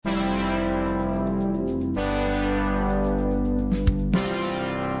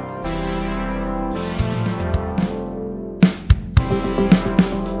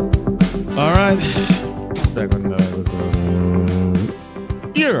right. Back on the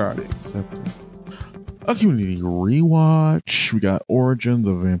you're already accepted. A community rewatch. We got Origins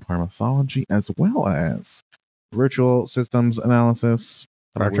of Vampire Mythology as well as Virtual Systems Analysis.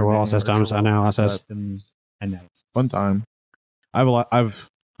 Virtual Systems Analysis. Fun time. I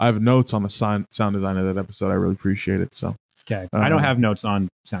have notes on the sound design of that episode. I really appreciate it. So okay, I don't have notes on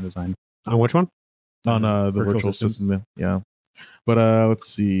sound design. On which one? On the virtual system. Yeah. But let's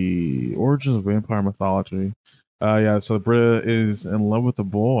see. Origins of Vampire Mythology. Yeah, so Britta is in love with the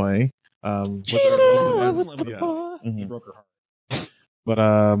boy. She's in love with the boy. He broke her heart.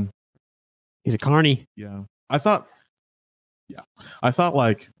 But he's a carny. Yeah. I thought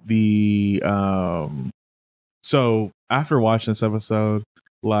like the so after watching this episode,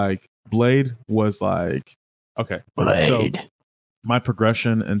 like Blade was like, okay. Blade. So my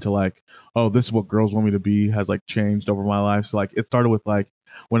progression into like, oh, this is what girls want me to be has like changed over my life. So like it started with like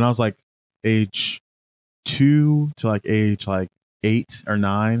when I was like age 2 to like age like 8 or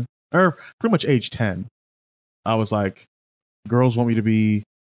 9 or pretty much age 10. I was like, girls want me to be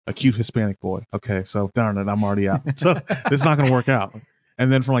a cute Hispanic boy. Okay, so darn it, I'm already out. So this is not going to work out.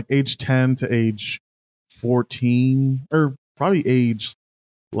 And then from like age 10 to age 14 or probably age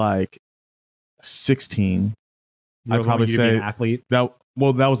like 16, I'd probably say an athlete. That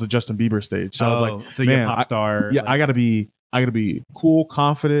was the Justin Bieber stage. So I was like, so you're a pop star. Yeah, I gotta be cool,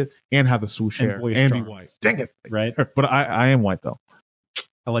 confident, and have the swoosh hair and be white. Dang it, right? But I am white though.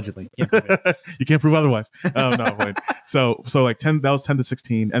 Allegedly, you can't prove otherwise. Oh no, wait. So like 10. That was 10 to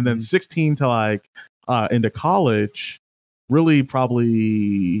 16, and then 16 to like into college. Really,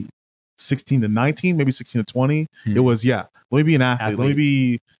 probably 16 to 19, maybe 16 to 20. It was let me be an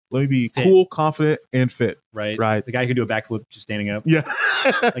athlete. Let me be fit. Cool, confident, and fit. Right. The guy who can do a backflip just standing up. Yeah.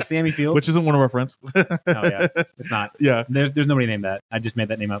 Like Sammy Fields. Which isn't one of our friends. Oh, yeah. It's not. Yeah. There's nobody named that. I just made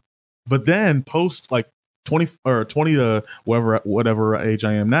that name up. But then post like 20 to whatever age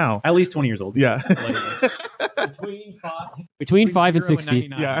I am now. At least 20 years old. Yeah. Between 5 and 60.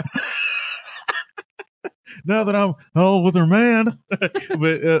 Yeah. Now that I'm with her man.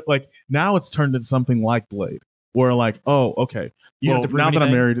 But like now it's turned into something like Blade. Where like, oh, okay. Well, now that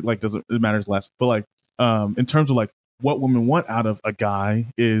I'm married, it matters less. But like, in terms of like what women want out of a guy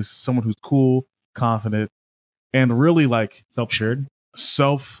is someone who's cool, confident, and really like self-assured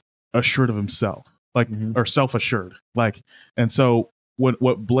of himself, like or self-assured, like. And so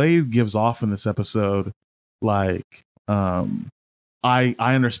what Blade gives off in this episode, like, I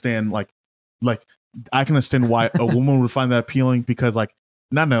understand, like I can understand why a woman would find that appealing because like.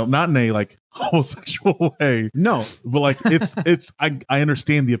 Not in a like homosexual way. No, but like it's I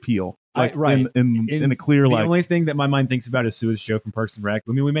understand the appeal. Like in a clear the like. The only thing that my mind thinks about is Sue's show from Parks and Rec.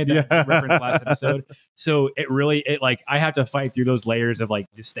 I mean, we made that reference last episode, so it like I have to fight through those layers of like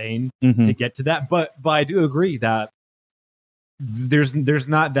disdain to get to that. But I do agree that there's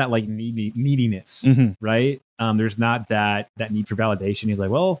not that like neediness, right? There's not that need for validation. He's like,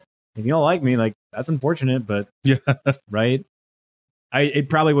 well, if you don't like me, like that's unfortunate, but right. It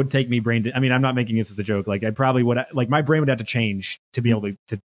probably would take me I mean, I'm not making this as a joke. Like I probably would, like my brain would have to change to be able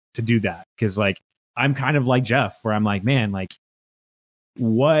to do that. Cause like, I'm kind of like Jeff where I'm like, man, like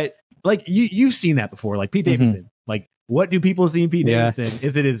what, like you've seen that before, like Pete Davidson, like what do people see in Pete Davidson?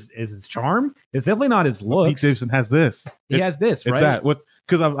 Is it his charm? It's definitely not his looks. Pete Davidson has this. He has this, right? It's that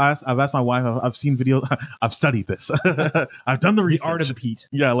because I've asked my wife, I've seen videos, I've studied this. I've done the research. The art of the Pete.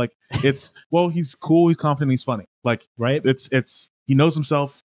 Yeah. Like he's cool. He's confident. He's funny. Like, right. He knows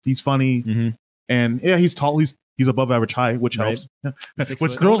himself. He's funny, and yeah, he's tall. He's above average height, which helps.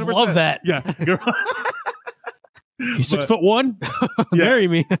 Which girls love that. Yeah, he's 6'1". Marry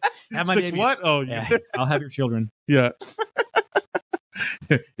me. Have my 6 babies. what? Oh yeah. I'll have your children. Yeah.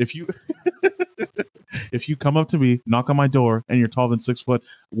 If you come up to me, knock on my door, and you're taller than 6 foot,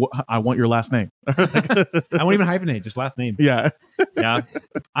 I want your last name. I won't even hyphenate, just last name. Yeah. Yeah.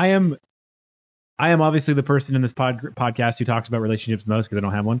 I am obviously the person in this podcast who talks about relationships the most because I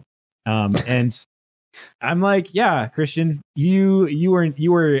don't have one. And I'm like, yeah, Christian, you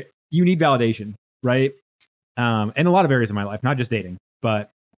need validation, right? In a lot of areas of my life, not just dating, but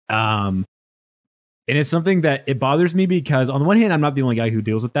and it's something that it bothers me because on the one hand, I'm not the only guy who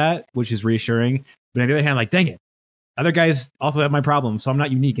deals with that, which is reassuring. But on the other hand, like, dang it, other guys also have my problems, so I'm not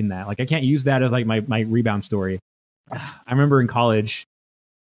unique in that. Like, I can't use that as like my rebound story. I remember in college,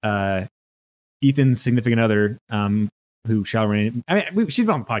 Ethan's significant other, who shall remain. I mean, she's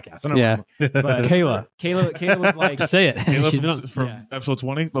been on the podcast. I don't know. But Kayla was like, say it. Kayla from episode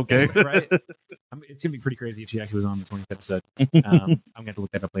 20. Okay, right. It's gonna be pretty crazy if she actually was on the 20th episode. I'm gonna have to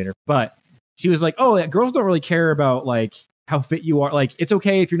look that up later. But she was like, "Oh, girls don't really care about like how fit you are. Like, it's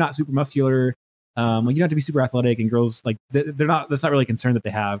okay if you're not super muscular. Like you don't have to be super athletic, and girls like they're not. That's not really a concern that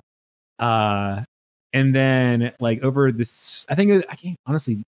they have. And then like over this, I think I can't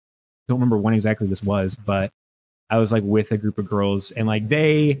honestly don't remember when exactly this was, but I was like with a group of girls, and like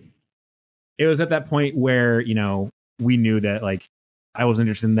it was at that point where we knew that like I was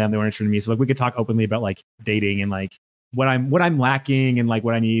interested in them, they were interested in me, so like we could talk openly about like dating and like what I'm lacking and like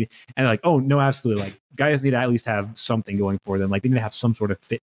what I need, and like, oh no, absolutely, like guys need to at least have something going for them, like they need to have some sort of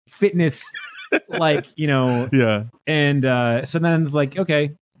fitness, like Yeah. And so then it's like,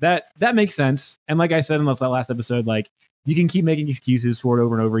 okay, that makes sense. And like I said in that last episode, like you can keep making excuses for it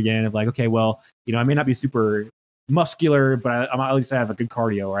over and over again of like, okay, well, I may not be super muscular, but I'm at least I have a good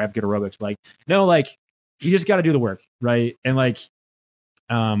cardio or I have good aerobics. Like, no, like you just got to do the work, right? And like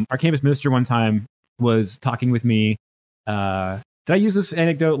our campus minister one time was talking with me. Did I use this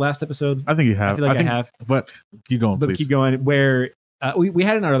anecdote last episode? I think you have. I feel like I have. But keep going, but please. Keep going. Where we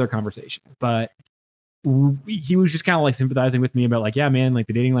had another conversation, but he was just kind of like sympathizing with me about like, yeah, man, like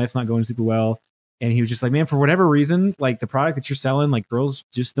the dating life's not going super well. And he was just like, man, for whatever reason, like the product that you're selling, like girls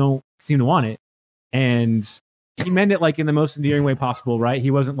just don't seem to want it. And he meant it like in the most endearing way possible, right?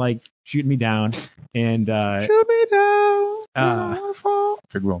 He wasn't like shooting me down and shoot me down.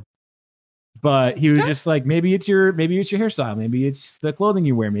 But he was just like, maybe it's your hairstyle, maybe it's the clothing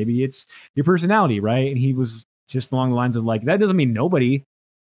you wear, maybe it's your personality, right? And he was just along the lines of like, that doesn't mean nobody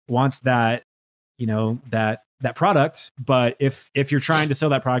wants that, that product. But if you're trying to sell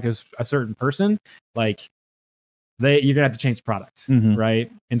that product as a certain person, like you're gonna have to change the product,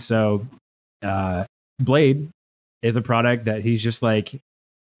 right? And so Blade is a product that he's just like,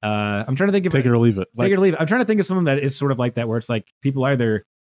 I'm trying to think of take it or leave it. Take it or leave it. I'm trying to think of something that is sort of like that, where it's like people either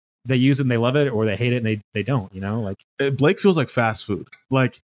they use it and they love it, or they hate it and they don't. Like Blake feels like fast food.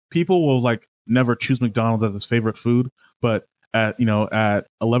 Like people will like never choose McDonald's as his favorite food, but at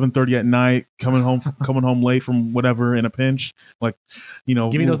 11:30 at night, coming home late from whatever in a pinch, like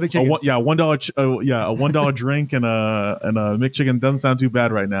give me those big chickens. $1, a $1 drink and a McChicken doesn't sound too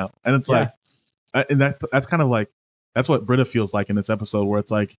bad right now. And it's like, and that's kind of like that's what Britta feels like in this episode, where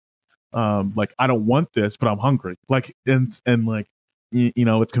it's like I don't want this, but I'm hungry. Like and like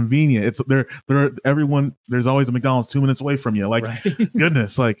it's convenient. It's everyone. There's always a McDonald's 2 minutes away from you. Like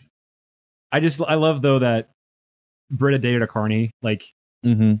goodness, like I love though that Britta dated a carny, like,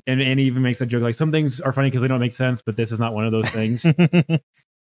 and he even makes that joke like some things are funny because they don't make sense, but this is not one of those things. You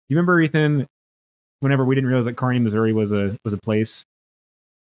remember, Ethan, whenever we didn't realize that Kearney, Missouri was a place,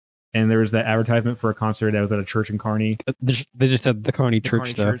 and there was that advertisement for a concert that was at a church in Kearney. They just said the Kearney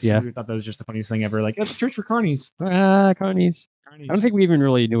Church, though. Yeah, we thought that was just the funniest thing ever. Like, it's a church for carnies. Carnies. I don't think we even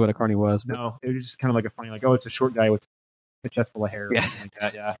really knew what a carny was. No, it was just kind of like a funny, like, oh, it's a short guy with a chest full of hair, or something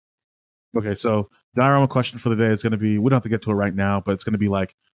like that. Yeah. Okay, so diorama question for the day is going to be, we don't have to get to it right now, but it's going to be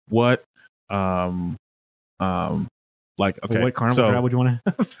like, what, like, okay. What carnival job would you want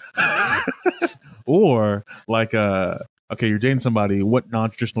to have? Or like, okay, you're dating somebody, what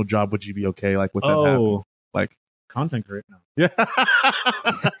non-traditional job would you be okay, like, with that happening? Like, content creator. No. Yeah.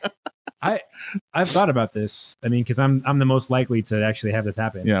 I've thought about this. I mean, because I'm the most likely to actually have this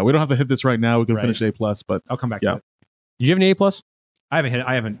happen. Yeah, we don't have to hit this right now. We can finish A+, but I'll come back to it. Did you have an A+? I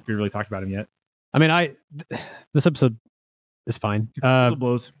haven't really talked about him yet. I mean, this episode is fine.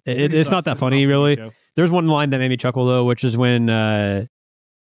 Blows. It's not that funny, really. There's one line that made me chuckle, though, which is when I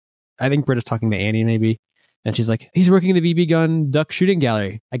think Britta's talking to Annie, maybe, and she's like, "He's working in the BB gun duck shooting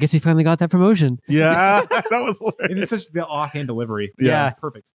gallery. I guess he finally got that promotion." Yeah, that was hilarious. And it's such the offhand delivery. Yeah,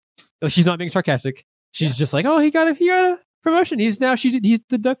 perfect. She's not being sarcastic. She's just like, "Oh, he got a promotion. He's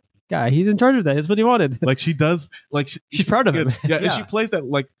the duck guy. He's in charge of that. That's what he wanted." Like she does. Like she's proud of him. Yeah, and she plays that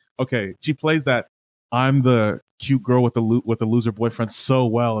like. Okay, she plays that I'm the cute girl with the loser boyfriend so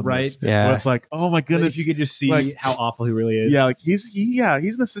well, right? This, yeah, where it's like, oh my goodness, if you could just see like, how awful he really is. Yeah, like he's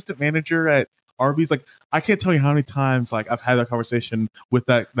an assistant manager at Arby's. Like I can't tell you how many times like I've had that conversation with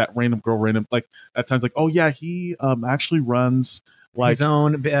that random girl, like at times like, oh yeah, he actually runs like his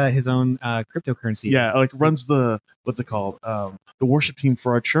own cryptocurrency. Yeah, like runs the what's it called? The worship team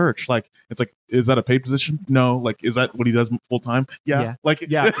for our church. Like it's like, is that a paid position? No. Like, is that what he does full time? Yeah. Like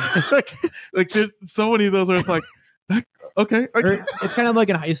yeah. like there's so many of those where it's like, okay. It's kind of like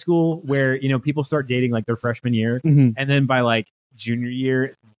in high school where people start dating like their freshman year, and then by like junior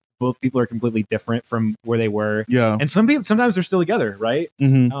year, both people are completely different from where they were. Yeah, and some people sometimes they're still together, right?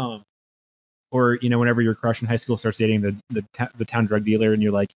 Or whenever your crush in high school starts dating the town drug dealer, and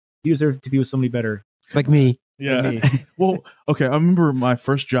you're like, you deserve to be with somebody better, like me. Yeah. Like me. Well, okay. I remember my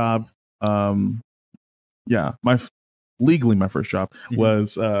first job. Legally my first job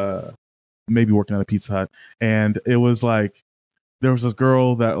was maybe working at a Pizza Hut, and it was like there was this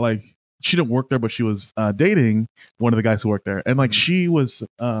girl that like she didn't work there, but she was dating one of the guys who worked there, and like she was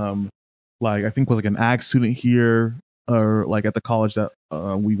like I think was like an ag student here, or like at the college that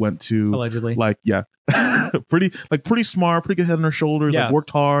we went to. Allegedly. Like, yeah. pretty smart, pretty good head on her shoulders, Yeah. like worked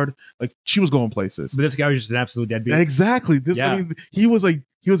hard. Like she was going places. But this guy was just an absolute deadbeat. Exactly. This Yeah. I mean, he was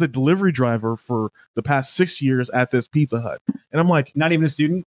a delivery driver for the past 6 years at this Pizza Hut. And I'm like, Not even a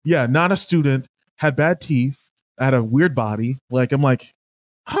student. yeah, not a student, had bad teeth, had a weird body. Like I'm like,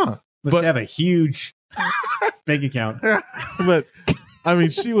 huh. Must But have a huge bank account. but I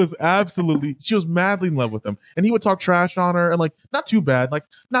mean, she was madly in love with him. And he would talk trash on her and like not too bad. Like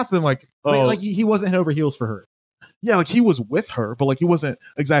nothing like Like he wasn't head over heels for her. yeah, like he was with her, but like he wasn't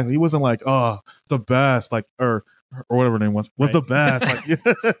like, oh, the best, like or whatever her name was Right. the best.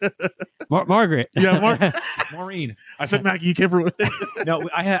 Like Margaret. yeah, Maureen. I said Maggie, you came from No,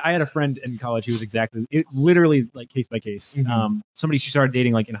 I had a friend in college who was literally like case by case. Mhm. Somebody she started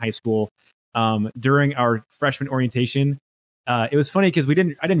dating like in high school. During our freshman orientation, it was funny because I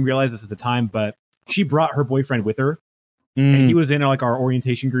didn't realize this at the time, but she brought her boyfriend with her, and he was in like our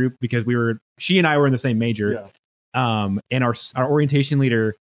orientation group because she and I were in the same major. Yeah. And our orientation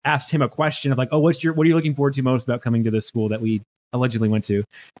leader asked him a question of like, oh, what are you looking forward to most about coming to this school that we allegedly went to?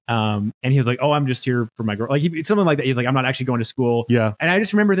 And he was like, oh, I'm just here for my girl. Like something like that. He's like, I'm not actually going to school. Yeah. And I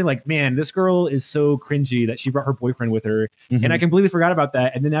just remember thinking like, man, this girl is so cringy that she brought her boyfriend with her. Mhm. And I completely forgot about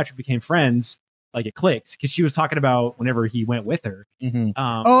that. And then after we became friends, like it clicked because she was talking about whenever he went with her. Mhm.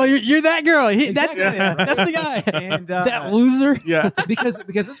 Oh, you're that girl. Exactly. That's the guy. And That loser. Yeah. because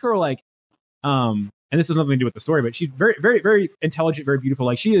this girl like and this has nothing to do with the story, but she's very very very intelligent, very beautiful.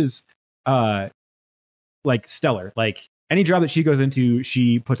 Like she is like stellar. Like any job that she goes into,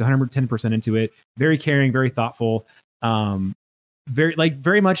 she puts 110% into it. Very caring, very thoughtful.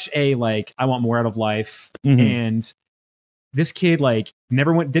 Very much a like I want more out of life. Mhm. And this kid like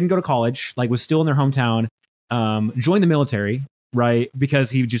didn't go to college, like was still in their hometown, joined the military, right?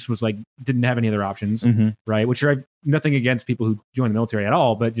 Because he just was like didn't have any other options, Mhm. right? Which are nothing against people who join the military at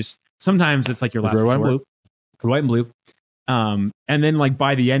all, but just sometimes it's like your last Red, white, and resort. White and blue. And then like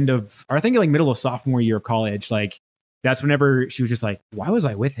by the end of, or I think like middle of sophomore year of college, like that's whenever she was just like, why was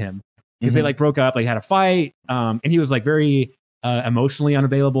I with him? Because they Mhm. like broke up, like had a fight, and he was like very emotionally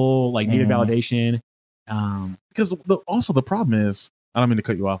unavailable, like needed Mhm. validation. Because also the problem is, I don't mean to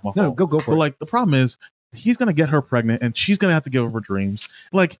cut you off, my No, fault. go for But it. like the problem is he's gonna get her pregnant and she's gonna have to give up her dreams.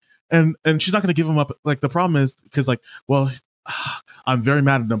 Like and she's not gonna give him up. Like the problem is because like, well, I'm very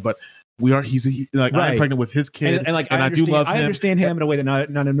mad at him, but he's like Right. I'm pregnant with his kid and like and I do love him. I understand him in a way that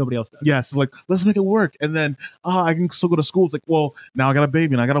nobody else does. Yeah, so like let's make it work. And then I can still go to school. It's like, well, now I got a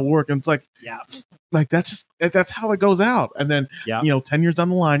baby and I gotta work. And it's like, Yeah. like that's how it goes out. And then Yeah. 10 years down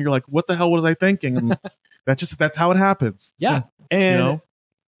the line, you're like, what the hell was I thinking? And that's how it happens. Yeah. And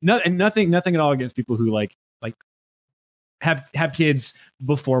You know? nothing at all against people who like have kids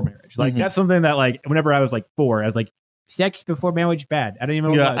before marriage. Like Mhm. that's something that like whenever I was like 4, I was like, sex before marriage bad. I don't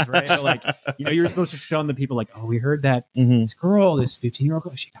even know what it was, right? But like, you're supposed to show the people like, oh, we heard that Mhm. this girl, this 15-year-old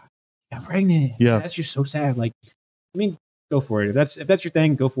girl, she got pregnant. Yeah. That's just so sad. Like, I mean, go for it. If that's your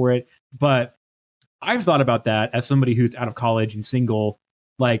thing, go for it. But I've thought about that as somebody who's out of college and single.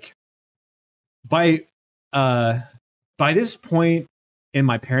 Like by this point in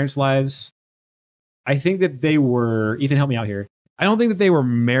my parents' lives, I think that they were, Ethan, help me out here. I don't think that they were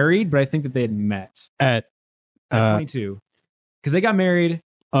married, but I think that they had met At 22 because they got married.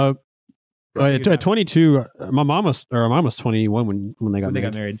 at 22, my mom was 21 when they got when they married.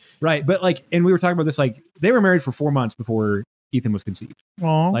 got married, right? But like, and we were talking about this. Like, they were married for 4 months before Ethan was conceived.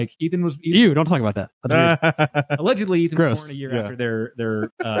 Aw. Like, Ethan was You don't talk about that. That's weird. allegedly Ethan Gross. was born a year Yeah. after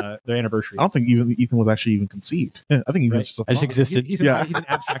their anniversary. I don't think Ethan was actually even conceived. I think he was Right. just a I just thought. existed. He's Yeah. an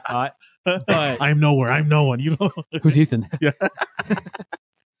abstract thought, but I'm nowhere. I'm no one. You know. Who's Ethan?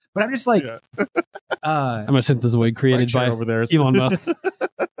 but I'm just like, Yeah. I'm a synthezoid created My chair by over there. Elon Musk.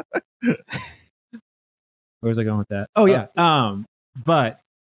 where was I going with that? Oh yeah. But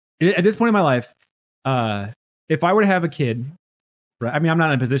at this point in my life, if I were to have a kid, right? I mean, I'm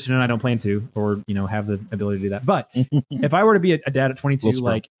not in a position and I don't plan to, or have the ability to do that. But if I were to be a dad at 22, Little sperm.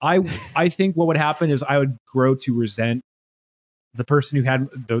 like I think what would happen is I would grow to resent the person who had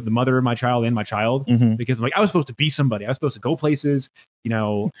the mother of my child and my child, Mhm. because like I was supposed to be somebody. I was supposed to go places. I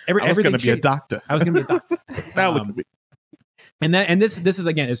was Everything going to be a shaped- doctor. I was going to be a doctor. Now look at me. And this is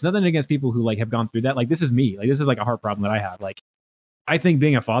again, it's nothing against people who like have gone through that. Like this is me. Like this is like a heart problem that I have. Like I think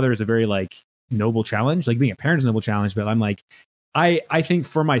being a father is a very like noble challenge. Like being a parent is a noble challenge, but I'm like I think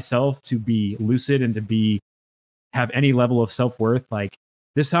for myself to be lucid and to have any level of self-worth, like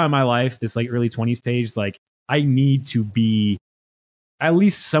this time in my life, this like early 20s stage, like I need to be at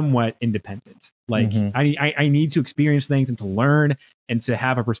least somewhat independent. Like I need to experience things and to learn and to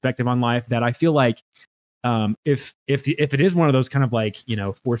have a perspective on life that I feel like if it is one of those kind of like, you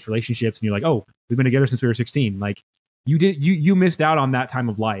know, forced relationships and you're like, oh, we've been together since we were 16, like you missed out on that time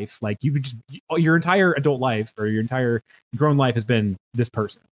of life. Like you could just, your entire adult life or your entire grown life has been this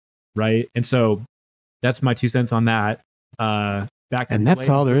person, right? And so that's my 2 cents on that. Back to and that's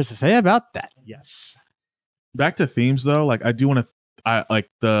all there is to say about that. Yes. Back to themes though, like I do want to, I like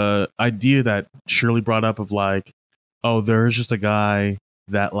the idea that Shirley brought up of like, oh, there's just a guy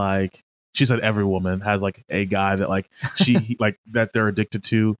that like, she said every woman has like a guy that like she like that they're addicted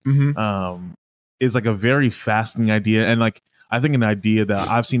to. Is like a very fascinating idea, and like I think an idea that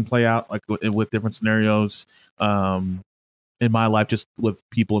I've seen play out like with different scenarios in my life, just with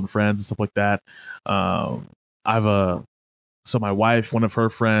people and friends and stuff like that. So my wife, one of her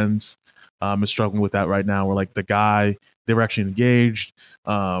friends, is struggling with that right now. Where like the guy, they were actually engaged.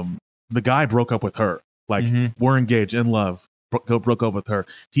 The guy broke up with her. Like we're engaged, in love. Broke up with her.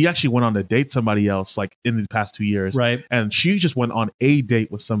 He actually went on to date somebody else like in these past 2 years. Right. And she just went on a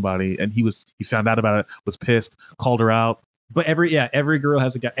date with somebody and he found out about it, was pissed, called her out. But every girl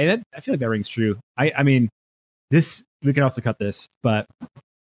has a guy. And I feel like that rings true. I mean, this, we can also cut this, but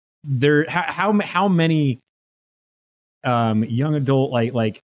there, how many young adult,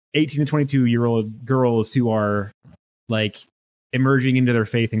 like 18 to 22-year-old girls who are like emerging into their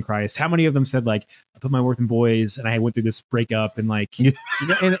faith in Christ, how many of them said like, I put my worth in boys and I went through this breakup and like, you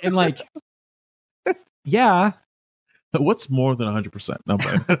know, and like, yeah. What's more than 100%? No,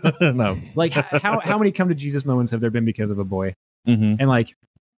 but, no. Like how many come to Jesus moments have there been because of a boy? And like,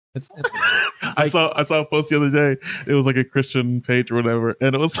 it's like, I saw a post the other day. It was like a Christian page or whatever.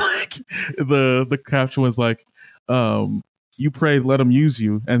 And it was like, the caption was like, you prayed, let him use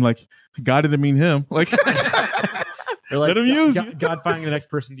you. And like, God didn't mean him. Like, like, let him use God finding the next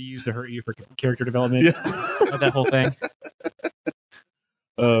person to use to hurt you for character development. Yeah. That whole thing.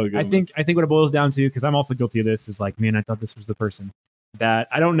 Oh, I think what it boils down to, because I'm also guilty of this, is like, man, I thought this was the person that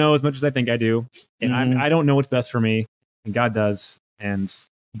I don't know as much as I think I do, and I don't know what's best for me, and God does,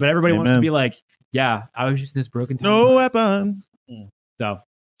 but everybody wants to be like, yeah, I was just in this broken time. No weapon. So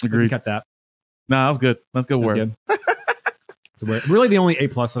agreed. Cut that. Nah, that was good. That's good work. So really, the only A+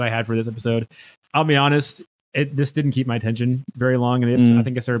 that I had for this episode. I'll be honest. This didn't keep my attention very long. And I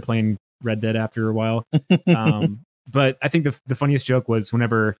think I started playing Red Dead after a while. But I think the funniest joke was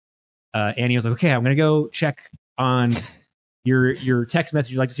whenever Annie was like, okay, I'm going to go check on your text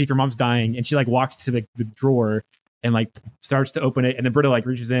message, like to see if your mom's dying. And she like walks to the drawer and like starts to open it. And then Britta like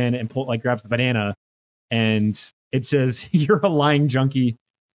reaches in and grabs the banana. And it says, you're a lying junkie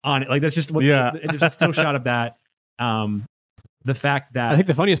on it. Like that's just what it's a still shot of that. The fact that I think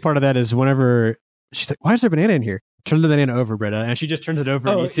the funniest part of that is whenever she's like, why is there a banana in here? Turn the banana over, Britta. And she just turns it over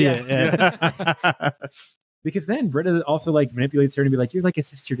and you see it. Yeah. Because then Britta also like manipulates her to be like, you're like a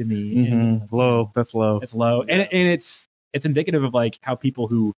sister to me. And it's low. That's low. It's low. And it's indicative of like how people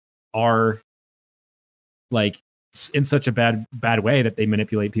who are like in such a bad way that they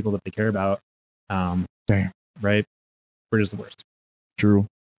manipulate people that they care about. Damn. Right. Britta's the worst. True.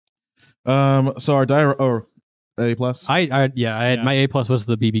 So our A+. I had my A+ was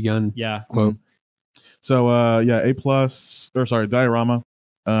the BB gun quote. So A+, or sorry, diorama.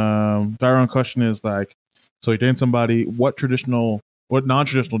 Diorama question is like, so you're dating somebody, what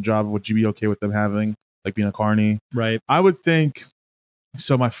non-traditional job would you be okay with them having? Like being a carny? Right. I would think,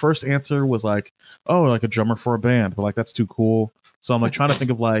 so my first answer was like, oh, like a drummer for a band, but like that's too cool. So I'm like trying to think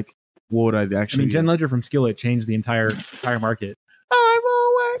of like, what would I actually Jen Ledger from Skillet changed the entire market. I'm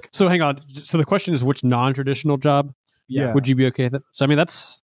awake. So hang on. So the question is, which non-traditional job would you be okay with it? So I mean,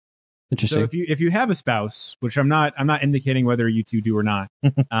 that's interesting. So if you have a spouse, which I'm not indicating whether you two do or not.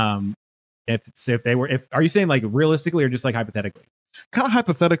 Are you saying like realistically or just like hypothetically? Kind of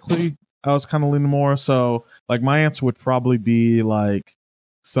hypothetically, I was kind of leaning more. So like my answer would probably be like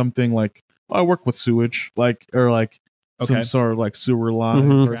something like, I work with sewage, like, or like some sort of like sewer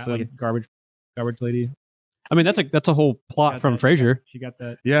line person. Like garbage lady. I mean, that's a whole plot from Frasier. She got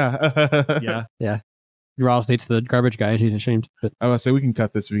that. Yeah. Yeah. Ross dates the garbage guy and she's ashamed. But I would say we can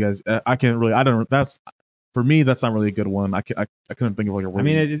cut this if you guys. For me, that's not really a good one. I couldn't think of like a really.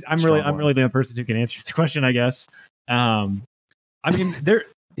 I mean, I'm really the only person who can answer this question, I guess. I mean,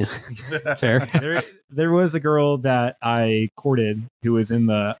 fair. There was a girl that I courted who was in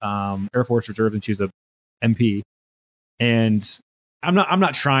the Air Force Reserve, and she was a MP. And I'm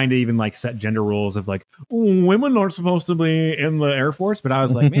not trying to even like set gender rules of like women aren't supposed to be in the Air Force, but I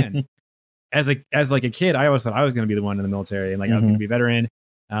was like, man, as like a kid, I always thought I was going to be the one in the military, and like I was going to be a veteran.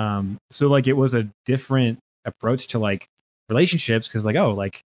 So like it was a different approach to like relationships because like, oh,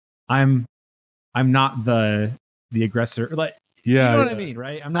 like I'm not the aggressor. Like, Yeah, you know what I mean,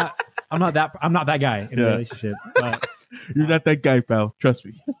 right? I'm not that guy in a relationship. But you're not that guy, pal. Trust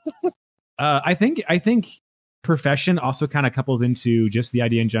me. I think profession also kind of couples into just the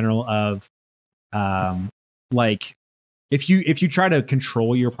idea in general of like if you try to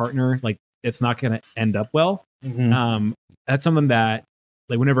control your partner, like it's not going to end up well. That's something that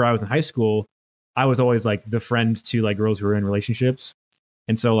like whenever I was in high school, I was always like the friend to like girls who were in relationships.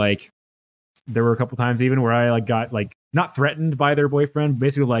 And so like there were a couple times even where I like got like not threatened by their boyfriend,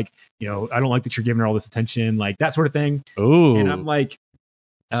 basically like, you know, I don't like that you're giving her all this attention, like that sort of thing. Oh, and I'm like,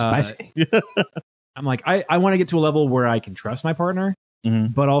 spicy. I'm like, I want to get to a level where I can trust my partner,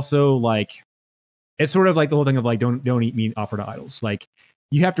 but also like, it's sort of like the whole thing of like, don't eat meat offered to idols. Like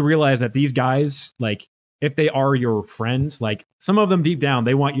you have to realize that these guys, like if they are your friends, like some of them deep down,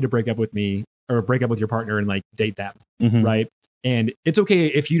 they want you to break up with me or break up with your partner and like date them. Right. And it's okay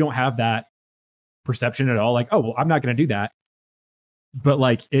if you don't have that perception at all. Like, oh, well, I'm not going to do that. But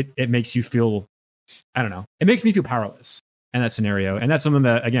like, it makes you feel, I don't know. It makes me feel powerless in that scenario. And that's something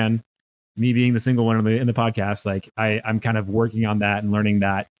that, again, me being the single one in the podcast, like I'm kind of working on that and learning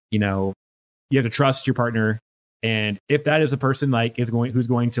that, you know, you have to trust your partner. And if that is a person like who's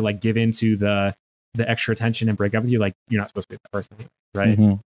going to like give into the extra attention and break up with you, like you're not supposed to be that person.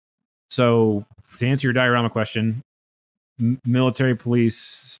 Right. So to answer your diorama question, military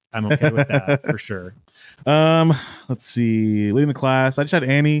police, I'm okay with that for sure. Let's see. Leading the class, I just had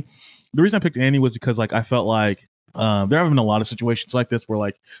Annie. The reason I picked Annie was because like I felt like there haven't been a lot of situations like this where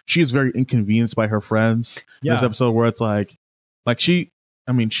like she is very inconvenienced by her friends. In this episode where it's like she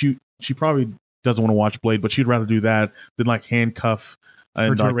probably doesn't want to watch Blade, but she'd rather do that than like handcuff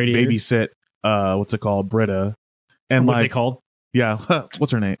and like, babysit what's it called, Britta. And what's like it called? Yeah,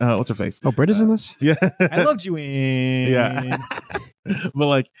 what's her name? What's her face? Oh, Britta's in this? Yeah. I loved you in. Yeah. But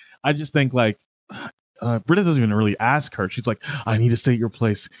like I just think like Britta doesn't even really ask her. She's like, I need to stay at your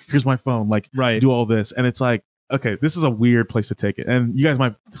place. Here's my phone. Like, do all this. And it's like, okay, this is a weird place to take it. And you guys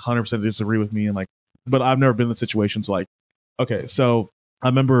might 100% disagree with me. And like, but I've never been in situations like, okay, so I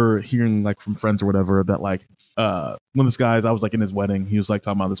remember hearing like from friends or whatever that like, when this guy's, I was like in his wedding, he was like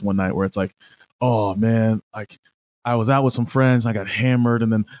talking about this one night where it's like, oh man, like I was out with some friends, I got hammered,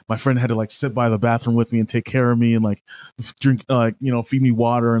 and then my friend had to like sit by the bathroom with me and take care of me and like drink, you know, feed me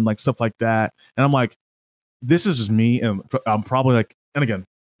water and like stuff like that. And I'm like, this is just me, and I'm probably like, and again,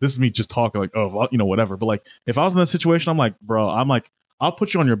 this is me just talking like, oh, well, you know, whatever. But like, if I was in that situation, I'm like, bro, I'm like, I'll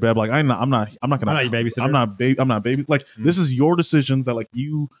put you on your bed. Like, I'm not gonna, I'm not your babysitter. I'm not baby. Like, this is your decisions that like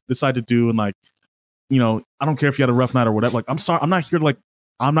you decide to do, and like, you know, I don't care if you had a rough night or whatever. Like, I'm sorry, I'm not here to like,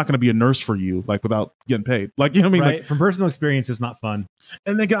 I'm not going to be a nurse for you, like without getting paid. Like, you know what I mean? Right. Like, from personal experience, it's not fun.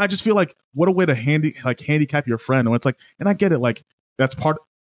 And then I just feel like what a way to handicap your friend. And it's like, and I get it. Like that's part,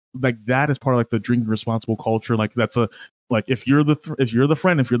 like that is part of like the drinking responsible culture. Like that's a, like if you're the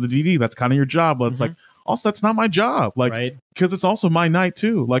friend, if you're the DD, that's kind of your job. But it's like, also that's not my job. Like, because it's also my night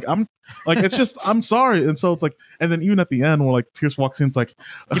too. Like I'm like, it's just, I'm sorry. And so it's like, and then even at the end where like Pierce walks in, it's like,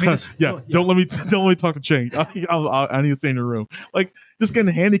 don't let me talk to Chang. I need to stay in your room. Like just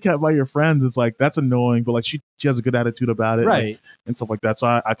getting handicapped by your friends. It's like, that's annoying, but like she has a good attitude about it. Right. And stuff like that. So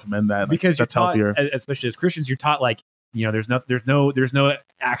I commend that. Because that's taught, healthier. Especially as Christians, you're taught like, you know, there's no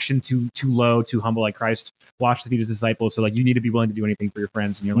action too low, too humble. Like Christ washed the feet of his disciples. So like you need to be willing to do anything for your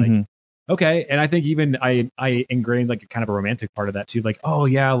friends. And you're like, okay. And I think even I ingrained like a kind of a romantic part of that too. Like, oh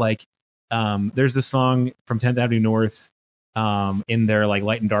yeah, like there's this song from 10th Avenue North in their like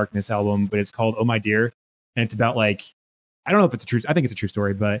Light and Darkness album, but it's called Oh My Dear. And it's about like, I don't know if it's a true, I think it's a true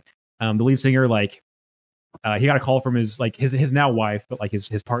story, but the lead singer, like he got a call from his now wife, but like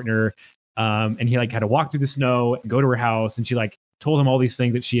his partner. And he like had to walk through the snow and go to her house, and she like told him all these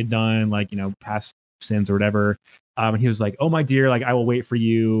things that she had done, like, you know, past sins or whatever. And he was like, oh my dear, like I will wait for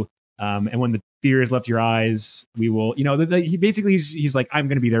you. And when the fear has left your eyes, we will, you know, he basically, he's like, I'm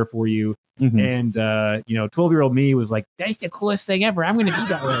going to be there for you. And, you know, 12-year-old me was like, that's the coolest thing ever. I'm going to be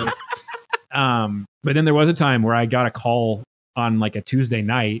that way. But then there was a time where I got a call on like a Tuesday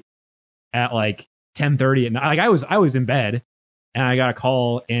night at like 10:30 at night. Like I was in bed, and I got a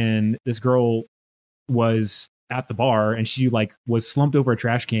call, and this girl was at the bar, and she like was slumped over a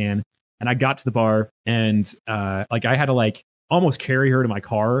trash can. And I got to the bar, and like I had to like almost carry her to my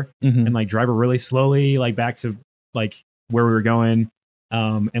car and like drive her really slowly, like back to like where we were going.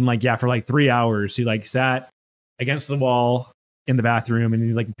 And like, yeah, for like 3 hours, she like sat against the wall in the bathroom,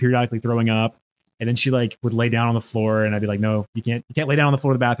 and like periodically throwing up. And then she like would lay down on the floor, and I'd be like, no, you can't lay down on the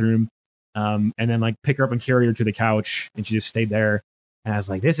floor of the bathroom. And then like pick her up and carry her to the couch, and she just stayed there. And I was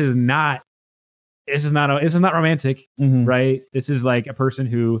like, this is not this is not romantic, right? This is like a person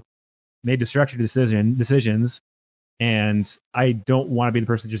who made destructive decisions, and I don't want to be the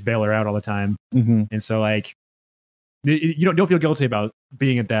person to just bail her out all the time. And so like, you don't feel guilty about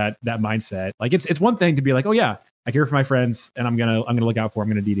being at that mindset. Like it's one thing to be like, oh yeah, I care for my friends and I'm gonna look out for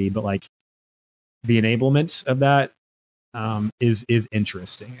them, I'm gonna DD, but like the enablement of that is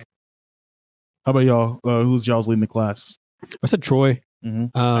interesting. How about y'all? Who's y'all's leading the class? I said Troy.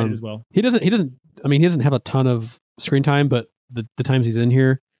 I did as well. He doesn't. I mean, he doesn't have a ton of screen time, but the times he's in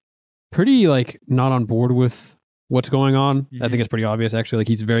here, pretty like not on board with what's going on. I think it's pretty obvious actually. Like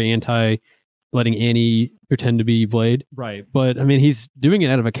he's very anti letting Annie pretend to be Blade. Right. But I mean, he's doing it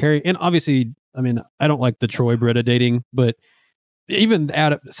out of a carry, and obviously, I mean, I don't like the Troy Britta dating, but even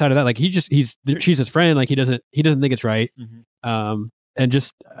outside of that, like she's his friend. Like he doesn't think it's right. And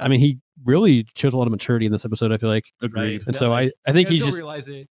just, I mean, he really shows a lot of maturity in this episode, I feel like. Agreed. And so I think he's just realize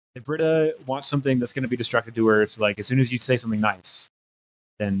it. If Britta wants something that's going to be destructive to her, it's like as soon as you say something nice,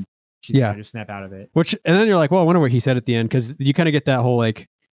 then she's going to just snap out of it. And then you're like, well, I wonder what he said at the end, because you kind of get that whole like,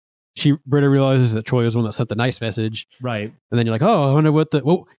 Britta realizes that Troy was the one that sent the nice message, right? And then you're like, oh, I wonder what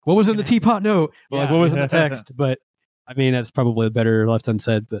was in the teapot note, or like what was in the text. But I mean, that's probably better left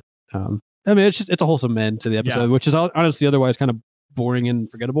unsaid. But I mean, it's a wholesome end to the episode, which is honestly otherwise kind of boring and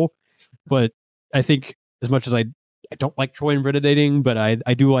forgettable. But I think as much as I don't like Troy and Britta dating, but I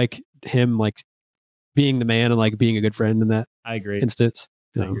do like him like being the man and like being a good friend in that instance.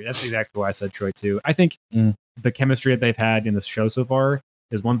 I agree. That's exactly why I said Troy too. I think the chemistry that they've had in this show so far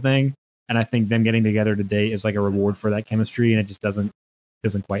is one thing, and I think them getting together to date is like a reward for that chemistry, and it just doesn't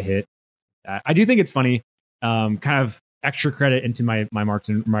quite hit. I do think it's funny. Kind of extra credit into my marks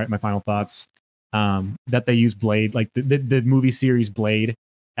and my final thoughts. That they use Blade, like the movie series Blade,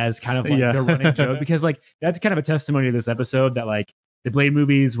 as kind of like the running joke, because like that's kind of a testimony to this episode that like the Blade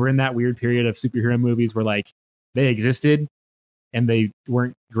movies were in that weird period of superhero movies where like they existed and they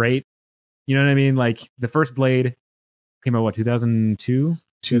weren't great. You know what I mean? Like the first Blade came out 2002?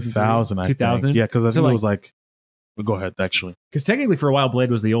 2000, I think. Yeah, because I think it was like, well, go ahead, actually. Because technically for a while Blade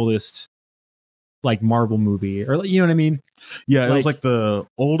was the oldest like Marvel movie, or you know what I mean? Yeah, it was like the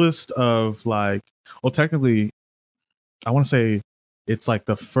oldest of like, well, technically I want to say it's like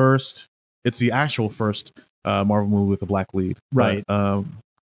it's the actual first Marvel movie with a black lead. Right.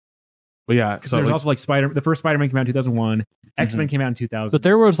 But yeah, so there's also like the first Spider-Man came out in 2001. X-Men came out in 2000. But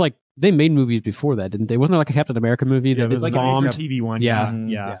there was like, they made movies before that, didn't they? Wasn't there like a Captain America movie that did like bombed? a TV one? Yeah.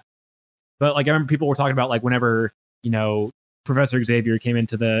 Yeah. But like I remember people were talking about like whenever, you know, Professor Xavier came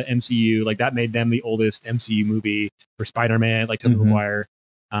into the MCU, like that made them the oldest MCU movie for Spider-Man, like Tobey Maguire.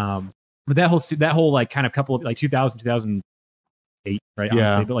 But that whole like kind of couple of like 2008, right?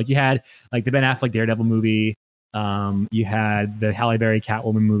 Honestly. But like you had like the Ben Affleck Daredevil movie. You had the Halle Berry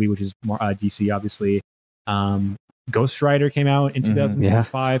Catwoman movie, which is more DC, obviously. Ghost Rider came out in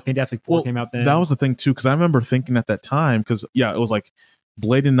 2005. Fantastic Four came out then. That was the thing too, because I remember thinking at that time, because it was like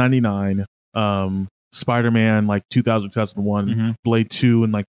Blade in 99, Spider-Man like 2000, 2001, Blade 2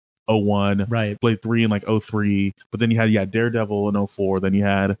 in like 01, right? Blade 3 in like 03, but then you had Daredevil in 04, then you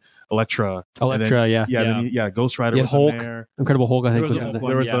had Elektra, then, Ghost Rider was Hulk, in there. Incredible Hulk, I think was in there.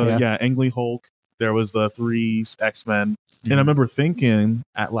 There was Ang Lee Hulk. There was the 3 X-Men, and I remember thinking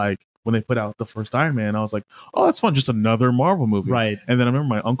at like when they put out the first Iron Man, I was like, oh, that's fun, just another Marvel movie, right? And then I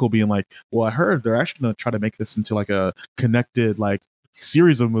remember my uncle being like, well, I heard they're actually going to try to make this into like a connected like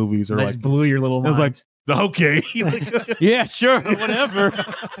series of movies, or that like blew your little mind. I was like, okay. Yeah, sure, whatever.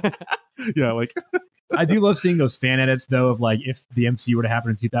 Yeah, like I do love seeing those fan edits though of like if the MCU were to happen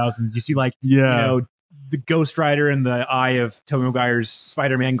in 2000s. You see like you know the Ghost Rider and the eye of Tobey Maguire's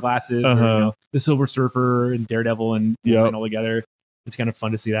Spider-Man glasses, or, you know, the Silver Surfer and Daredevil and all together. It's kind of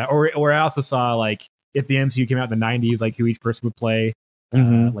fun to see that. Or I also saw like if the MCU came out in the 90s, like who each person would play.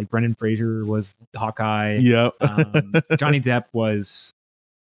 Like Brendan Fraser was Hawkeye. Yep. Johnny Depp was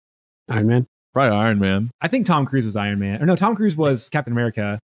Iron Man. Probably Iron Man. I think Tom Cruise was Iron Man. Or no, Tom Cruise was Captain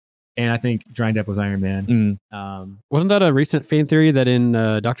America. And I think Johnny Depp was Iron Man. Wasn't that a recent fan theory that in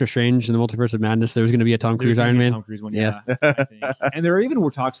Doctor Strange and the Multiverse of Madness there was going to be a Tom Cruise Iron Man? Tom Cruise one, yeah. I think. And there even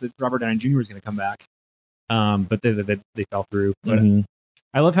were talks that Robert Downey Jr. was going to come back, but they fell through. But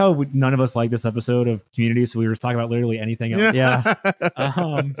I love how none of us like this episode of Community, so we were just talking about literally anything else.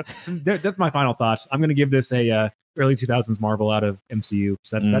 So that's my final thoughts. I'm going to give this a early 2000s Marvel out of MCU.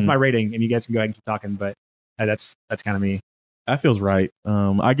 So that's my rating, and you guys can go ahead and keep talking. But that's kind of me. That feels right.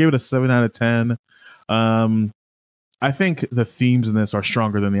 I gave it a 7 out of 10. I think the themes in this are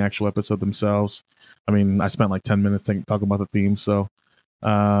stronger than the actual episode themselves. I mean, I spent like 10 minutes talking about the themes. So,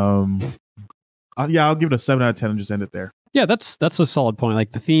 I'll give it a 7 out of 10 and just end it there. Yeah, that's a solid point.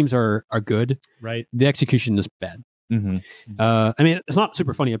 Like the themes are good. Right. The execution is bad. Mm-hmm. I mean, it's not a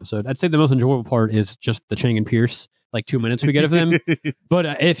super funny episode. I'd say the most enjoyable part is just the Chang and Pierce, like 2 minutes we get of them. But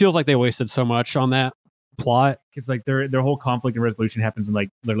it feels like they wasted so much on that plot. Because like their whole conflict and resolution happens in like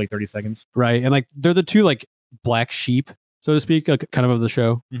literally 30 seconds. Right. And like they're the two like black sheep, so to speak, like, kind of the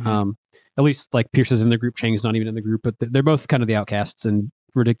show. Mhm. At least like Pierce is in the group, Chang's not even in the group, but they're both kind of the outcasts and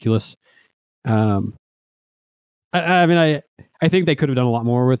ridiculous. I mean, I think they could have done a lot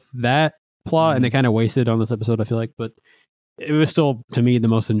more with that plot, and they kind of wasted on this episode, I feel like, but it was still, to me, the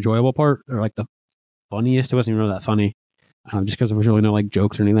most enjoyable part, or like the funniest. It wasn't even really that funny, just because there was really no like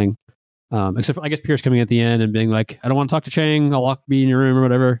jokes or anything. Except for, I guess, Pierce coming at the end and being like, I don't want to talk to Chang, I'll lock me in your room or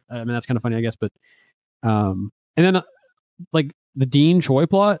whatever. I mean, that's kind of funny, I guess, but and then like the Dean Choi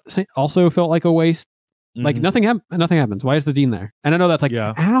plot also felt like a waste. Like nothing happens. Why is the Dean there? And I know that's like,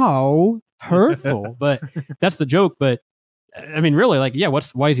 ow, hurtful, but that's the joke. But I mean, really, like, yeah,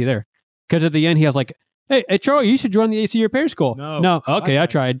 why is he there? Because at the end he has like, hey, Troy, you should join the AC repair school. No, okay, I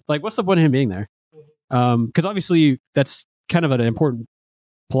tried. Like, what's the point of him being there? Because obviously that's kind of an important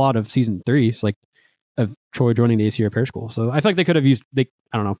plot of season 3, like of Troy joining the AC repair school. So I feel like they could have used. I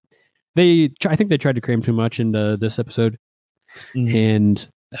don't know. I think they tried to cram too much into this episode, and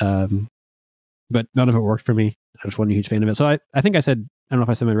but none of it worked for me. I just wasn't a huge fan of it. So I think I said, I don't know if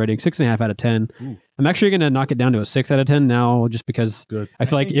I said my rating, 6.5 out of 10. Ooh. I'm actually going to knock it down to a 6 out of 10 now, just because I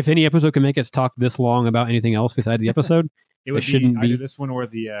feel like if any episode can make us talk this long about anything else besides the episode, it shouldn't be either this one or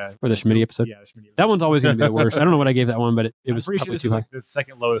the Schmitty episode. Yeah, the Schmitty episode. That one's always going to be the worst. I don't know what I gave that one, but it was pretty probably sure too high. like the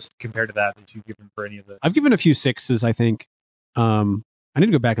second lowest compared to that you've given for any of the. I've given a few 6s, I think. I need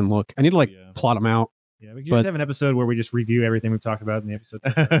to go back and look. I need to plot them out. Yeah, we can just have an episode where we just review everything we've talked about in the episode.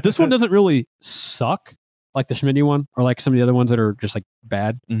 This one doesn't really suck like the Schmitty one, or like some of the other ones that are just like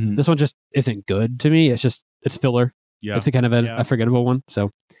bad. This one just isn't good to me. It's filler. Yeah, it's a kind of a forgettable one. So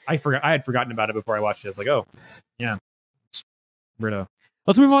I had forgotten about it before I watched it. I was like, oh, yeah, Brito.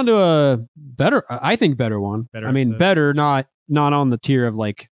 Let's move on to a better, I think, better one. I mean, better, not on the tier of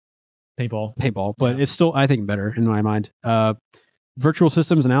like paintball, but it's still, I think, better in my mind. Virtual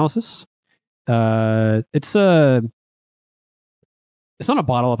systems analysis. It's not a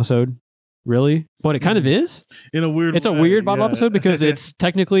bottle episode, really, but it kind of is in a weird. It's a weird bottle episode because it's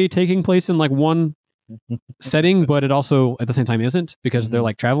technically taking place in like one setting, but it also at the same time isn't, because they're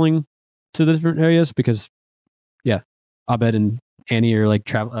like traveling to the different areas. Because Abed and Annie are like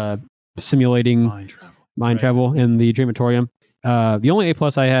simulating mind travel in the Dreamatorium. The only A+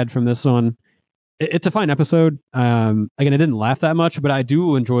 I had from this one, it's a fine episode. Again, I didn't laugh that much, but I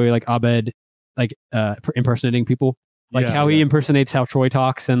do enjoy like Abed like impersonating people. Like how he impersonates how Troy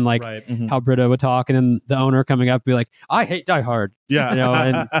talks, and like how Britta would talk, and then the owner coming up be like, I hate Die Hard. Yeah. You know,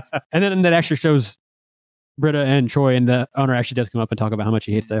 and then that actually shows Britta and Troy, and the owner actually does come up and talk about how much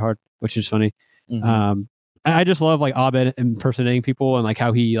he hates Die Hard, which is funny. I just love like Abed impersonating people, and like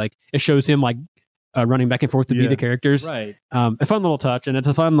how he like, it shows him like running back and forth to be the characters. Right. A fun little touch, and it's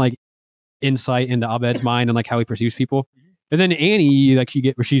a fun like insight into Abed's mind and like how he perceives people. And then Annie, like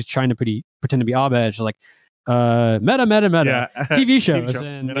where she's trying to pretend to be Abed, she's like, meta TV shows.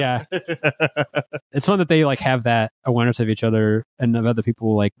 And it's fun that they like have that awareness of each other and of other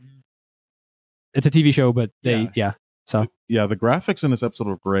people. Like, it's a TV show, but they so the graphics in this episode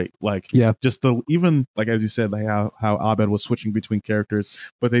were great. Like, just even like, as you said, like how Abed was switching between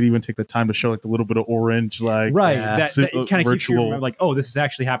characters, but they'd even take the time to show like a little bit of orange, like that kind of keeps you remember, like, oh, this is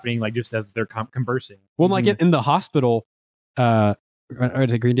actually happening, like just as they're conversing. Well, like in the hospital, or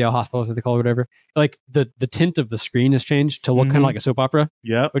is it Greendale Hospital, as they call it, whatever, like the tint of the screen has changed to look kind of like a soap opera.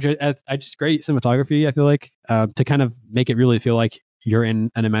 Yeah, which I just great cinematography, I feel like, to kind of make it really feel like you're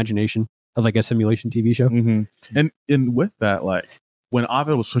in an imagination of like a simulation TV show. And with that, like when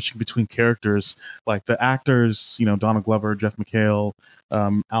Abed was switching between characters, like the actors, you know, Donald Glover, Jeff McHale,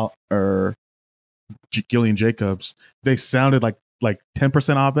 Gillian Jacobs, they sounded like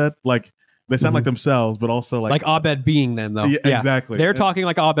 10% Abed, like they sound like themselves, but also like Abed being them, though. Yeah, exactly. They're talking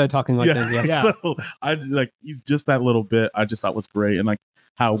like Abed talking like them. Yeah. So I like just that little bit I just thought was great. And like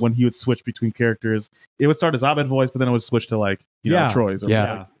how when he would switch between characters, it would start as Abed voice, but then it would switch to like, you know, Troy's. Or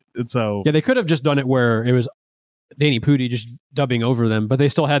like, and so they could have just done it where it was Danny Pudi just dubbing over them, but they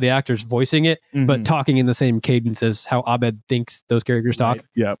still had the actors voicing it, but talking in the same cadence as how Abed thinks those characters talk.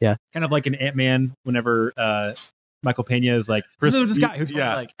 Yeah. Kind of like an Ant-Man whenever Michael Pena is like, this guy who's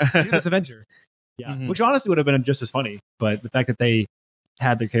like, do this adventure. Which honestly would have been just as funny, but the fact that they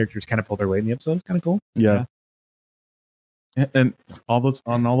had their characters kind of pull their weight in the episode is kind of cool. And all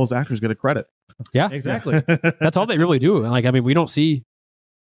those actors get a credit. Yeah, exactly. That's all they really do. Like, I mean, we don't see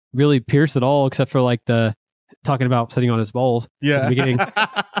really Pierce at all, except for like the talking about sitting on his balls at the beginning.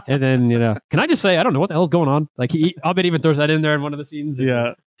 Yeah. And then, can I just say, I don't know what the hell's going on. Like, Abed even throws that in there in one of the scenes.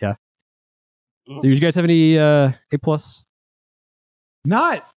 Yeah. Yeah. Do you guys have any A+?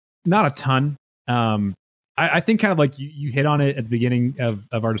 Not a ton. I think kind of like you hit on it at the beginning of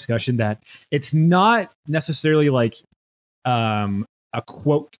our discussion that it's not necessarily like a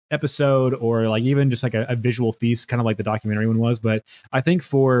quote episode or like even just like a visual feast, kind of like the documentary one was. But I think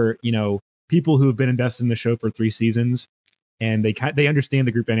for, people who have been invested in the show for 3 seasons and they understand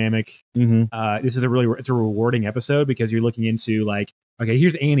the group dynamic, this is it's a rewarding episode because you're looking into like, okay,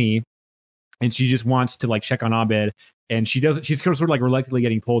 here's Annie and she just wants to like check on Abed and she's sort of like reluctantly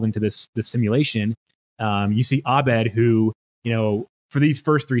getting pulled into this simulation. You see Abed who, for these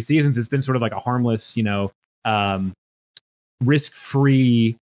first 3 seasons, it's been sort of like a harmless,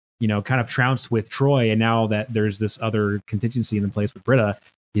 risk-free, kind of trounced with Troy. And now that there's this other contingency in the place with Britta,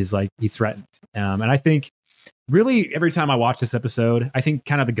 he's threatened. And I think really every time I watch this episode, I think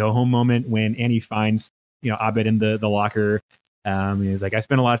kind of the go home moment when Annie finds, Abed in the locker. He's like, I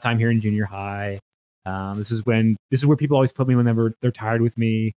spent a lot of time here in junior high. This is where people always put me whenever they're tired with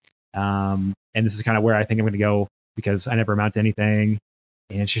me. And this is kind of where I think I'm going to go because I never amount to anything.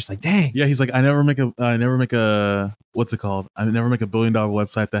 And she's like, dang. Yeah, he's like, I never make a what's it called? I never make $1 billion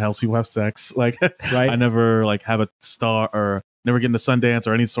website that helps people have sex. Like, right. I never like have a star or never get into Sundance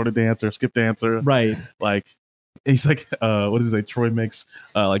or any sort of dance or skip dancer. Right. Like, he's like, what is it? Troy makes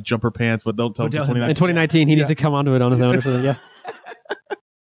like jumper pants, but don't tell him. In 2019, he needs to come onto it on his own or something. Yeah.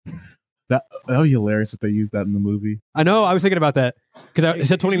 That would be hilarious if they used that in the movie. I know. I was thinking about that because it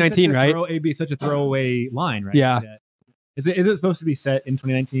said 2019, right? It'd be such a throwaway line, right? Yeah. Is it supposed to be set in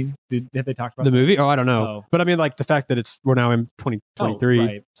 2019? Have they talked about the that? movie? Oh, I don't know. Oh. But I mean, like the fact that we're now in 2023. Oh,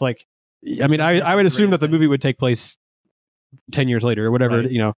 right. It's like, I mean, I would assume that the movie would take place 10 years later or whatever.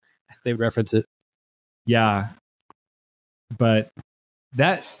 Right. They would reference it. Yeah, but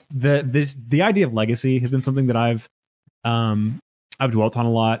the idea of legacy has been something that I've dwelt on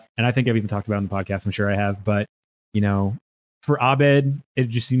a lot, and I think I've even talked about it on the podcast. I'm sure I have, but for Abed, it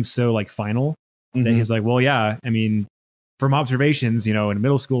just seems so like final that he's like, well, yeah, I mean, from observations, in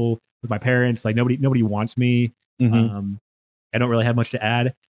middle school with my parents, like nobody wants me. I don't really have much to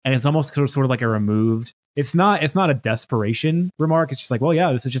add, and it's almost sort of like a removed. It's not a desperation remark. It's just like, well,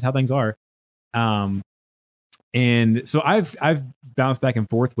 yeah, this is just how things are. And so I've bounced back and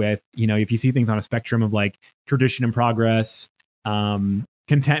forth with, if you see things on a spectrum of like tradition and progress,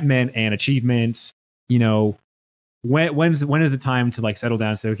 contentment and achievement, when is the time to like settle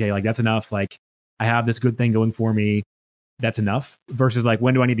down and say, okay, like that's enough. Like I have this good thing going for me. That's enough versus like,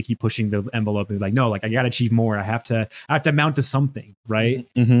 when do I need to keep pushing the envelope and like, no, like I got to achieve more. I have to mount to something. Right.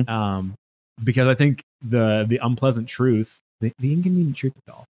 Because I think the unpleasant truth, the inconvenient truth of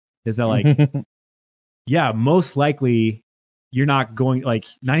it all is that like, yeah, most likely you're not going, like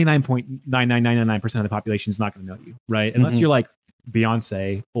 99.99999% of the population is not going to know you, right? Unless you're like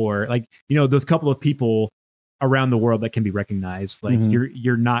Beyonce or like, those couple of people around the world that can be recognized. Like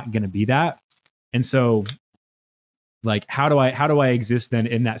you're not going to be that. And so like, how do I exist then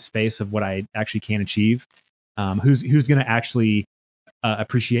in that space of what I actually can achieve? Who's going to actually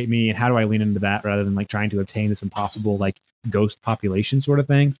appreciate me, and how do I lean into that rather than like trying to obtain this impossible like ghost population sort of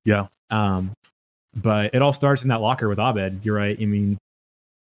thing? Yeah. But it all starts in that locker with Abed. You're right. I mean,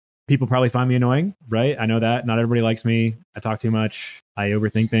 people probably find me annoying, right? I know that not everybody likes me. I talk too much. I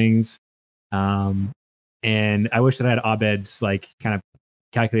overthink things. And I wish that I had Abed's like kind of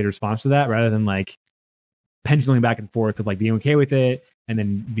calculated response to that rather than like pendulum back and forth of like being okay with it and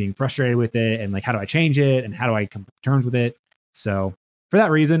then being frustrated with it and like, how do I change it and how do I come to terms with it? So for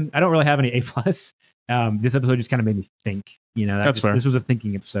that reason, I don't really have any A+. This episode just kind of made me think, that's fair. This was a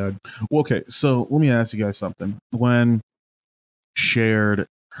thinking episode. Well, okay. So let me ask you guys something. Gwen shared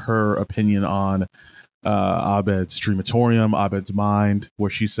her opinion on Abed's Dreamatorium, Abed's mind, where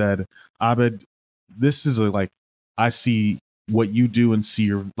she said, Abed, this is I see what you do and see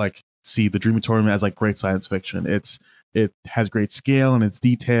the Dreamatorium as like great science fiction. It has great scale and it's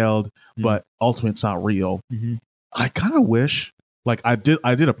detailed, but ultimately it's not real. I kind of wish, like I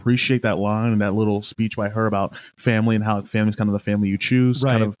did appreciate that line and that little speech by her about family and how family's kind of the family you choose.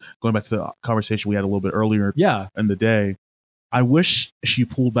 Right. Kind of going back to the conversation we had a little bit earlier in the day. I wish she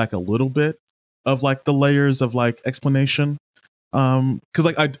pulled back a little bit of like the layers of like explanation. Cause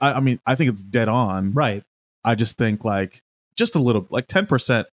like, I mean, I think it's dead on. Right. I just think like just a little, like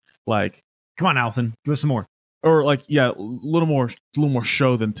 10%, like, come on, Allison, give us some more. Or like, yeah, a little more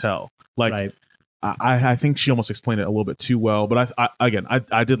show than tell. Like, right. I think she almost explained it a little bit too well, but I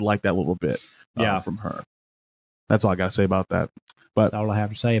did like that little bit from her. That's all I got to say about that. But that's all I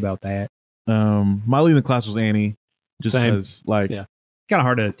have to say about that. My lead in the class was Annie, just because like Yeah. Kind of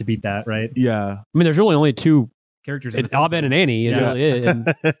hard to beat that, right? yeah. I mean, there's really only two. Characters. It's Abed and Annie is really it.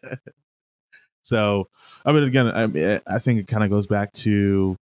 And So, I mean, again, I think it kind of goes back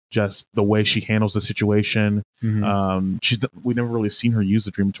to just the way she handles the situation. We never really seen her use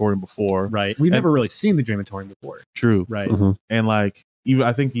the Dreamatorium before. Right. We've never really seen the Dreamatorium before. True. Right. And like,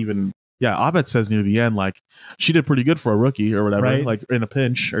 Abed says near the end, like she did pretty good for a rookie or whatever, Right. like in a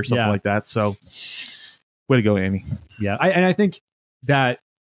pinch or something like that. So, way to go, Annie. Yeah. I think that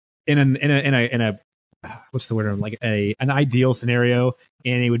in a what's the word? Like an ideal scenario,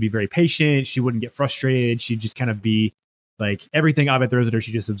 Annie would be very patient. She wouldn't get frustrated. She'd just kind of be like everything Abed throws at her,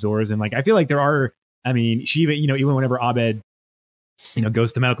 she just absorbs. And like I feel like she even whenever Abed,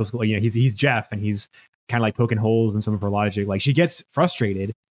 goes to medical school, he's Jeff and he's kind of like poking holes in some of her logic. Like she gets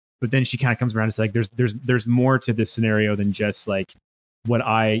frustrated, but then she kind of comes around and says like there's more to this scenario than just like what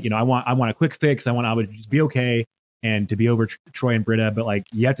I want a quick fix. I want Abed to just be okay and to be over Troy and Britta, but like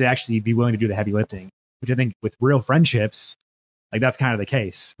you have to actually be willing to do the heavy lifting. Which I think with real friendships, like that's kind of the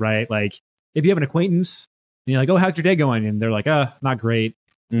case, right? Like if you have an acquaintance and you're like, oh, how's your day going? And they're like, not great.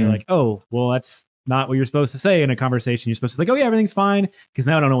 You're like, oh, well, that's not what you're supposed to say in a conversation. You're supposed to like, oh yeah, everything's fine. Because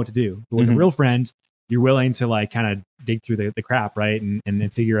now I don't know what to do. But with a real friend, you're willing to like kind of dig through the crap, right? And then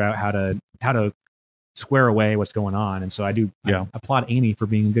figure out how to square away what's going on. And so I applaud Annie for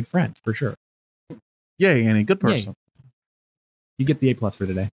being a good friend for sure. Yay, Annie, good person. Yay. You get the A+ for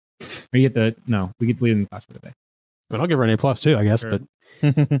today. Or you get we get the lead in the class for today. But I'll give her an A+ too, I guess. Sure.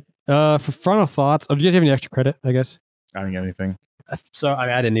 But for final thoughts, do you guys have any extra credit? I guess I didn't get anything. so.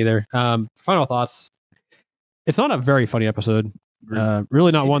 I didn't either. Final thoughts. It's not a very funny episode.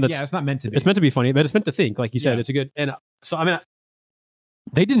 Really not one that's. Yeah, it's not meant to be. It's meant to be funny, but it's meant to think. Like you said, it's a good. And so I mean,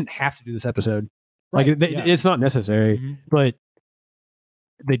 they didn't have to do this episode. Right, like it's not necessary, but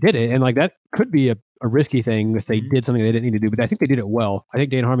they did it, and like that could be a risky thing if they did something they didn't need to do. But I think they did it well. I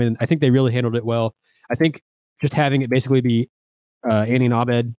think Dan Harmon. I think they really handled it well. I think just having it basically be Annie and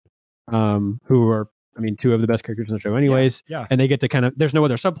Abed, who are, two of the best characters in the show, anyways. Yeah. And they get to kind of. There's no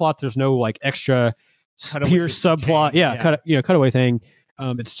other subplots. There's no like extra pure subplot. Cutaway thing.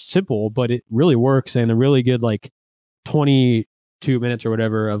 It's simple, but it really works, and a really good like 22 minutes or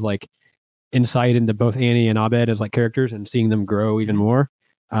whatever of like insight into both Annie and Abed as like characters and seeing them grow even more.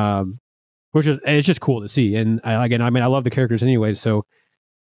 Which is, it's just cool to see. And I love the characters anyways. So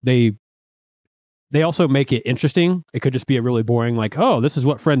they also make it interesting. It could just be a really boring, like, oh, this is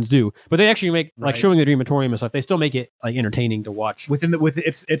what friends do. But they actually make like showing the Dreamatorium and stuff. They still make it like entertaining to watch.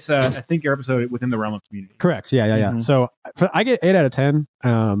 It's I think your episode within the realm of Community. Correct. Yeah. So I get 8 out of 10.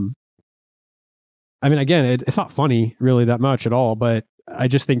 Again, it's not funny really that much at all, but I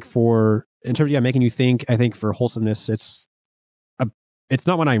just think in terms of making you think, I think for wholesomeness, it's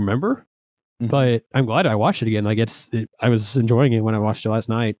not one I remember. But I'm glad I watched it again. Like I was enjoying it when I watched it last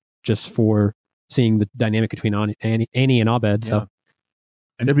night, just for seeing the dynamic between Annie and Abed. So,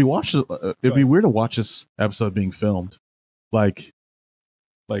 and it'd be weird to watch this episode being filmed, like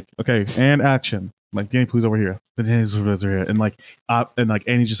okay, and action. Like Danny, please over here. Then Danny's over here, and like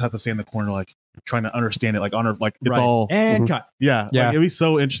Annie just has to stay in the corner, like trying to understand it, like on her, like it's all and cut. Yeah. Like, it'd be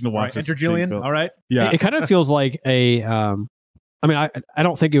so interesting to watch. Enter Jillian. All right. Yeah, it kind of feels like a. I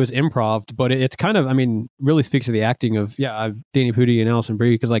don't think it was improv, but it's kind of, really speaks to the acting of, Danny Pudi and Allison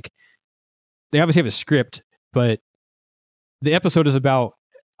Brie, because like they obviously have a script, but the episode is about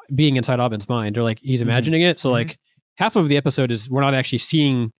being inside Abed's mind, or like he's imagining it. So like half of the episode is we're not actually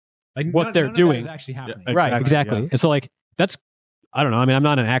seeing what they're doing. Is actually happening. Yeah, right, exactly. Yeah. And so like that's, I don't know. I'm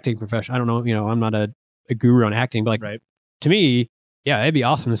not an acting professional. I don't know. I'm not a guru on acting, but like to me, it'd be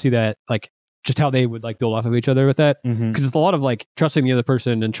awesome to see that, like, just how they would like build off of each other with that. Because it's a lot of like trusting the other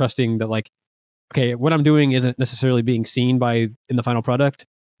person and trusting that like, okay, what I'm doing isn't necessarily being seen in the final product,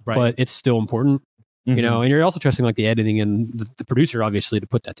 but it's still important, you know, and you're also trusting like the editing and the producer, obviously, to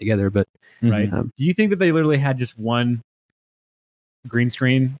put that together. But do you think that they literally had just one green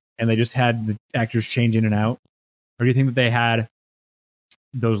screen and they just had the actors change in and out? Or do you think that they had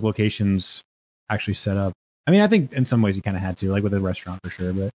those locations actually set up? I think in some ways you kind of had to, like with a restaurant for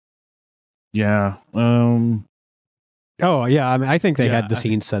sure, but yeah. Oh yeah. I think they had the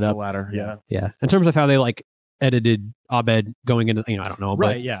scene set up. The latter. Yeah. Yeah. In terms of how they like edited Abed going into, I don't know.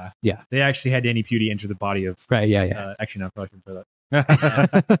 Right. But, yeah. Yeah. They actually had Danny Pudi enter the body of. Right. Yeah. Actually, not probably for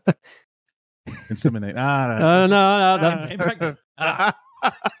that. Inseminate.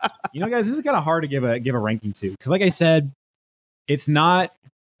 No. Guys, this is kind of hard to give a ranking to, because like I said, it's not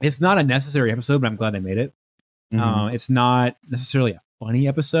a necessary episode, but I'm glad they made it. It's not necessarily a funny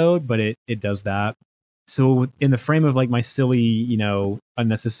episode, but it does that. So in the frame of like my silly,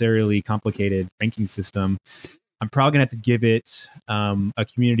 unnecessarily complicated ranking system, I'm probably gonna have to give it a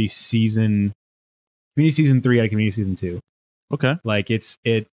Community season 3 out of Community season 2. Okay. Like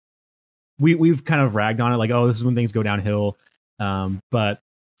we've kind of ragged on it, like, oh, this is when things go downhill. But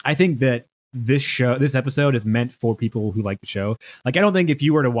I think that this episode is meant for people who like the show. Like, I don't think if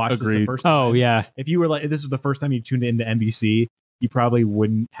you were to watch this the first time, oh yeah, if you were like, this was the first time you tuned into NBC, you probably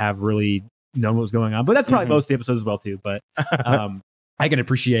wouldn't have really known what was going on. But that's probably most of the episodes as well too. But I can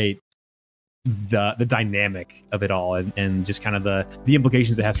appreciate the dynamic of it all and just kind of the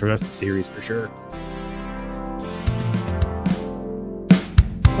implications it has for the rest of the series for sure.